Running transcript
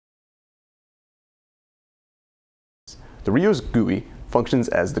The RIOS GUI functions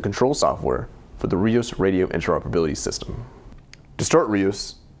as the control software for the RIOS radio interoperability system. To start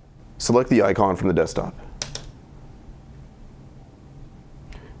RIOS, select the icon from the desktop.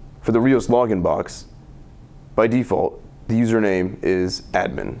 For the RIOS login box, by default, the username is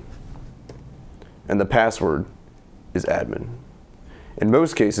admin, and the password is admin. In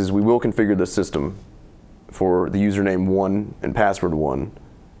most cases, we will configure the system for the username 1 and password 1,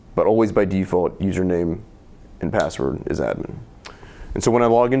 but always by default, username and password is admin. And so when I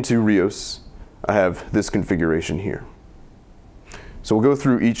log into RIOS, I have this configuration here. So we'll go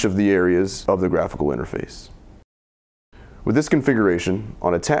through each of the areas of the graphical interface. With this configuration,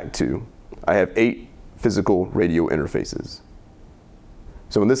 on a TAC 2, I have 8 physical radio interfaces.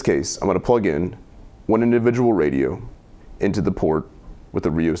 So in this case, I'm going to plug in one individual radio into the port with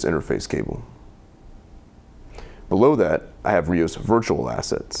the RIOS interface cable. Below that, I have RIOS virtual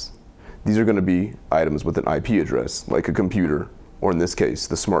assets. These are going to be items with an IP address, like a computer, or in this case,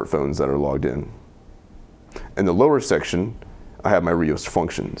 the smartphones that are logged in. In the lower section, I have my RIOS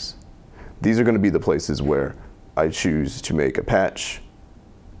functions. These are going to be the places where I choose to make a patch.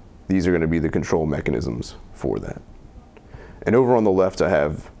 These are going to be the control mechanisms for that. And over on the left, I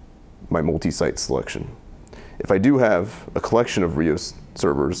have my multi-site selection. If I do have a collection of RIOS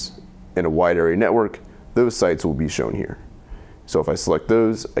servers in a wide area network, those sites will be shown here. So if I select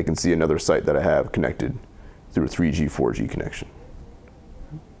those, I can see another site that I have connected through a 3G, 4G connection.